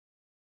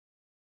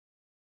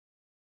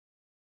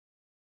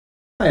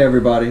Hi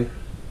everybody.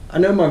 I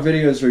know my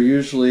videos are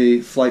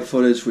usually flight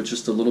footage with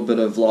just a little bit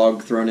of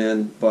vlog thrown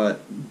in,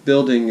 but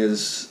building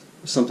is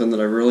something that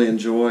I really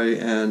enjoy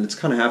and it's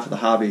kind of half of the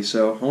hobby,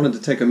 so I wanted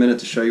to take a minute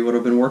to show you what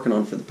I've been working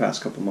on for the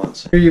past couple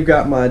months. Here you've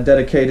got my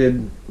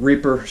dedicated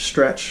Reaper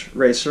stretch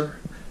racer.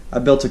 I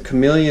built a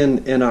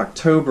Chameleon in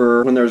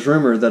October when there was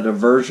rumor that a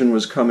version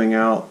was coming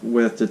out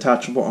with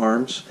detachable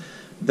arms.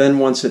 Then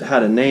once it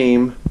had a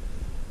name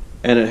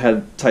and it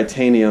had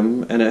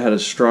titanium and it had a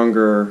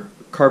stronger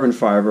carbon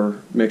fiber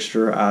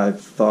mixture, I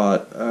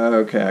thought,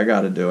 okay, I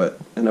gotta do it.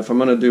 And if I'm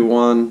gonna do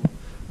one,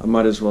 I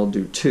might as well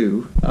do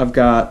two. I've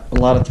got a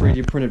lot of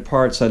 3D printed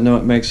parts. I know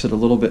it makes it a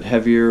little bit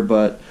heavier,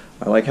 but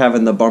I like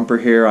having the bumper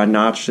here. I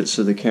notched it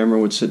so the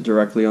camera would sit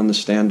directly on the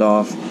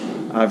standoff.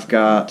 I've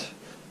got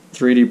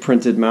 3D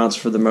printed mounts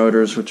for the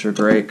motors, which are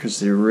great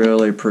because they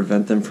really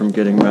prevent them from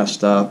getting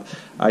messed up.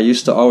 I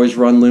used to always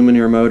run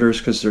Luminaire motors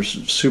because they're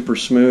super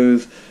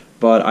smooth,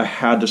 but I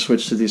had to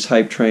switch to these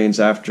hype trains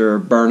after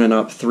burning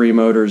up 3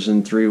 motors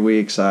in 3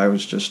 weeks. I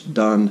was just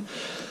done.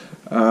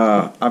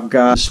 I've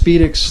got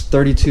Speedix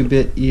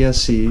 32-bit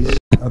ESCs,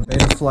 a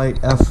Betaflight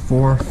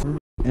F4,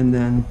 and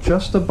then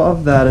just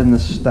above that in the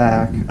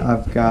stack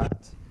I've got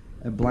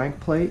a blank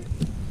plate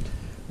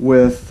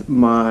with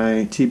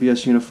my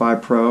TBS Unify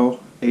Pro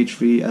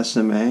HV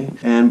SMA,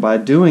 and by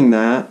doing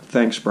that,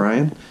 thanks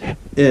Brian,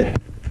 it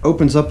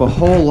opens up a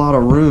whole lot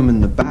of room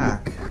in the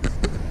back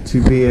to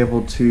be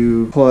able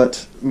to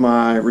put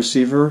my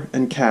receiver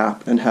and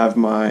cap and have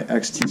my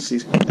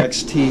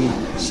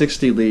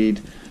XT60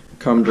 lead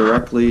come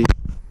directly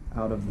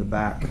out of the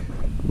back,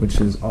 which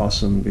is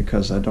awesome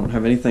because I don't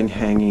have anything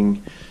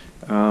hanging.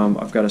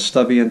 I've got a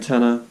stubby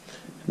antenna, and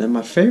then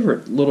my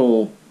favorite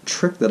little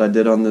trick that I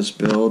did on this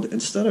build,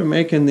 instead of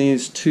making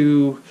these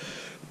two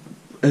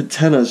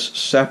antennas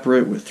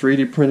separate with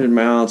 3D printed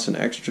mounts and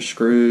extra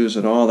screws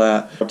and all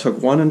that, I took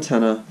one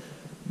antenna,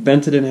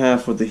 bent it in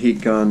half with the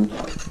heat gun,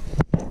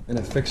 and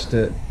I fixed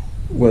it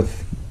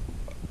with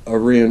a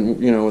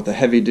with a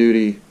heavy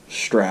duty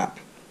strap.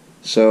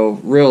 So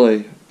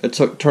really, it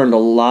turned a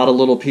lot of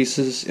little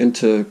pieces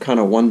into kind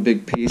of one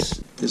big piece.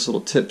 These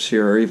little tips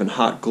here are even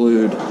hot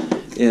glued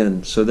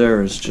in, so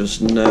there's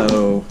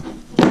no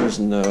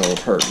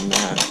hurt in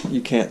that.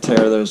 You can't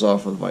tear those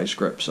off with vice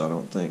grips, I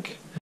don't think.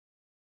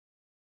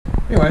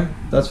 Anyway,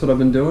 that's what I've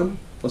been doing.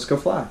 Let's go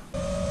fly.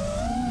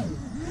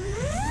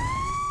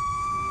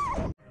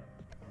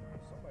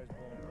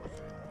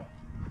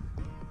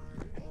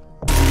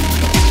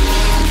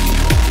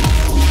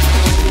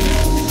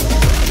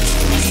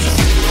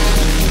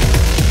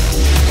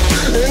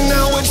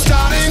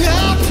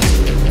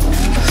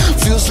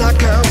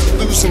 Like I'm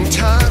losing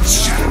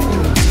touch.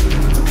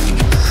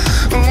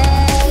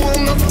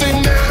 When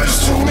nothing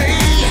matters to me,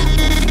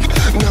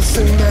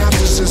 nothing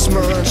matters as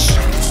much.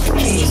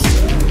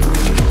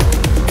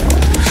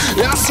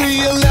 I see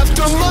you left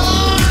a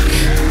mark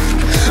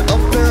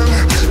up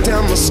and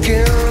down my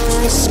skin.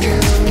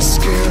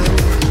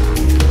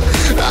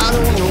 I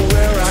don't know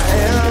where I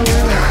am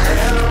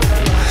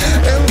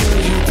and where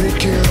you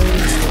begin.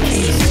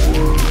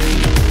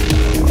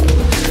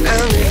 I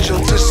need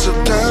your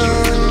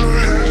discipline,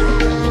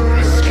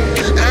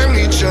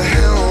 your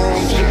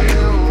help,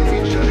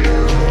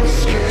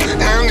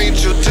 I need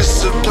your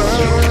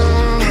discipline.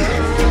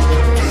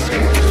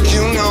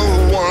 You know,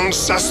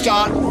 once I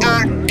start,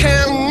 I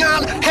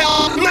cannot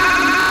help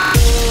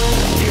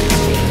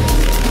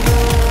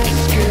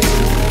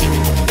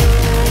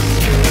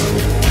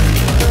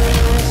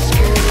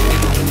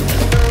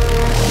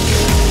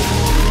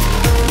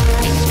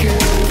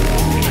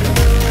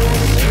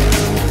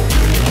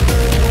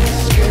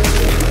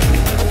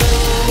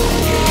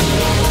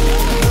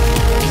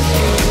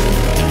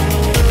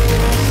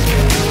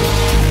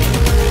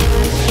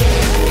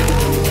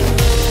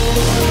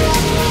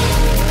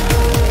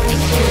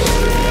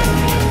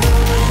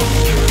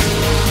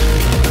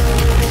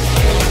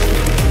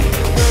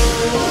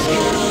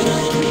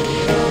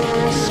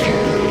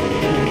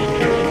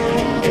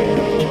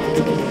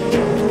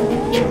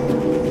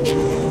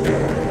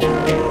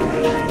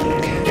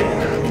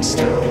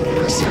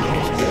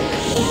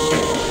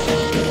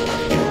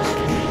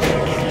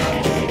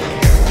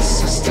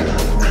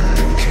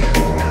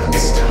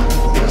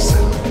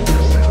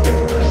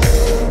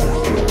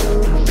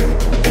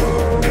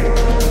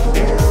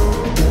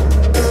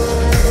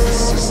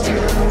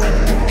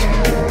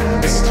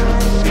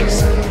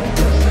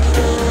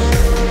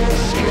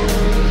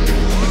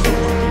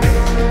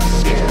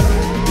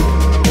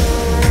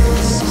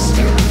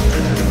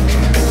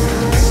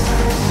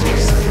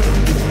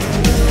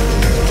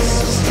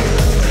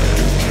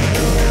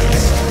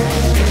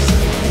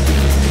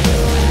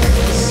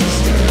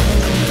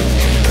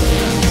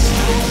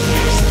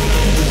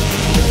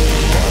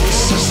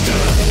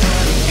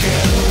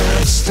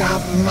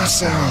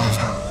myself.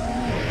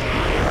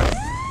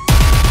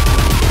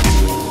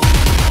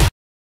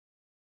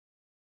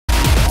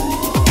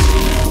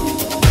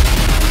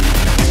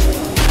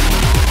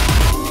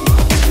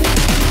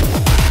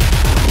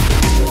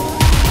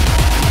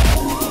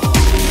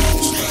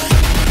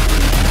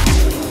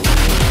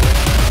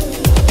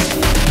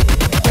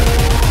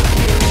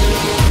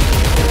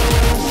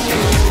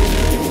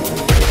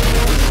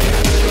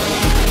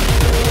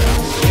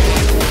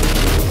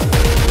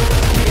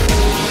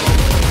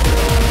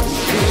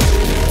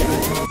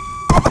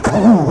 I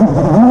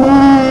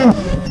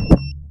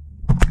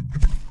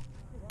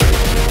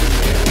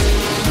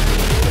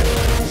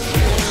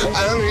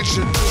need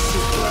you.